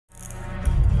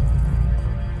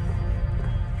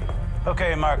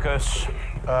Okay, Marcos.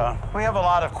 We have a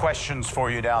lot of questions for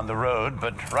you down the road,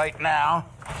 but right now,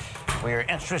 we are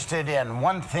interested in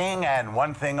one thing and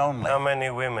one thing only. How many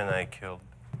women I killed?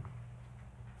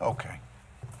 Okay.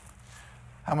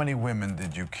 How many women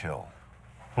did you kill?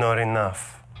 Not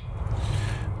enough.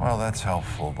 Well, that's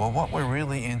helpful, but what we're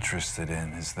really interested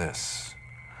in is this.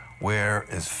 Where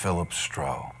is Philip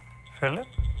Stroh? Philip?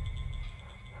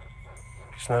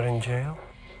 He's not in jail?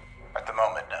 At the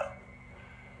moment, no.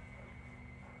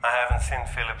 I haven't seen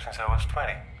Philip since I was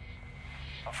 20.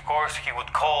 Of course, he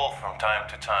would call from time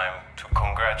to time to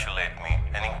congratulate me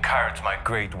and encourage my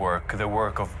great work, the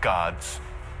work of gods.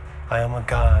 I am a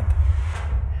god.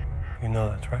 You know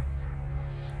that, right?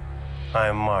 I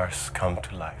am Mars come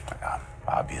to life.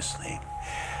 Obviously.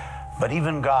 But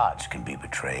even gods can be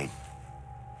betrayed.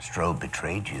 Stroh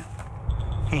betrayed you.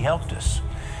 He helped us.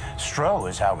 Stroh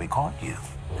is how we caught you.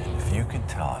 And if you can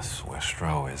tell us where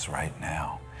Stroh is right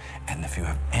now, and if you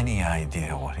have any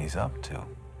idea what he's up to,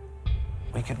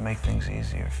 we could make things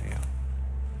easier for you.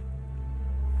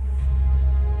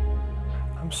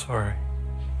 I'm sorry.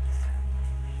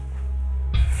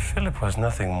 Philip was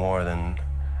nothing more than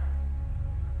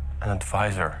an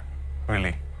advisor,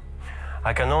 really.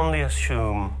 I can only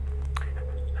assume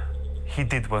he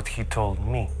did what he told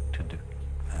me to do.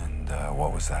 And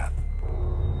what was that?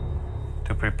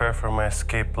 To prepare for my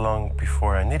escape long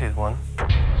before I needed one.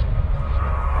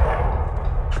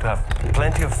 To have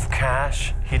plenty of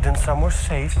cash hidden somewhere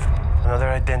safe, another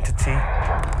identity,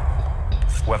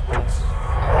 weapons.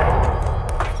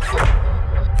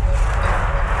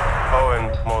 Oh,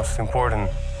 and most important,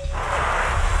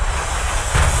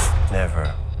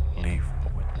 never leave a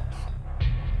witness.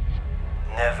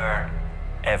 Never,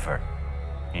 ever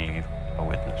leave a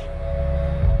witness.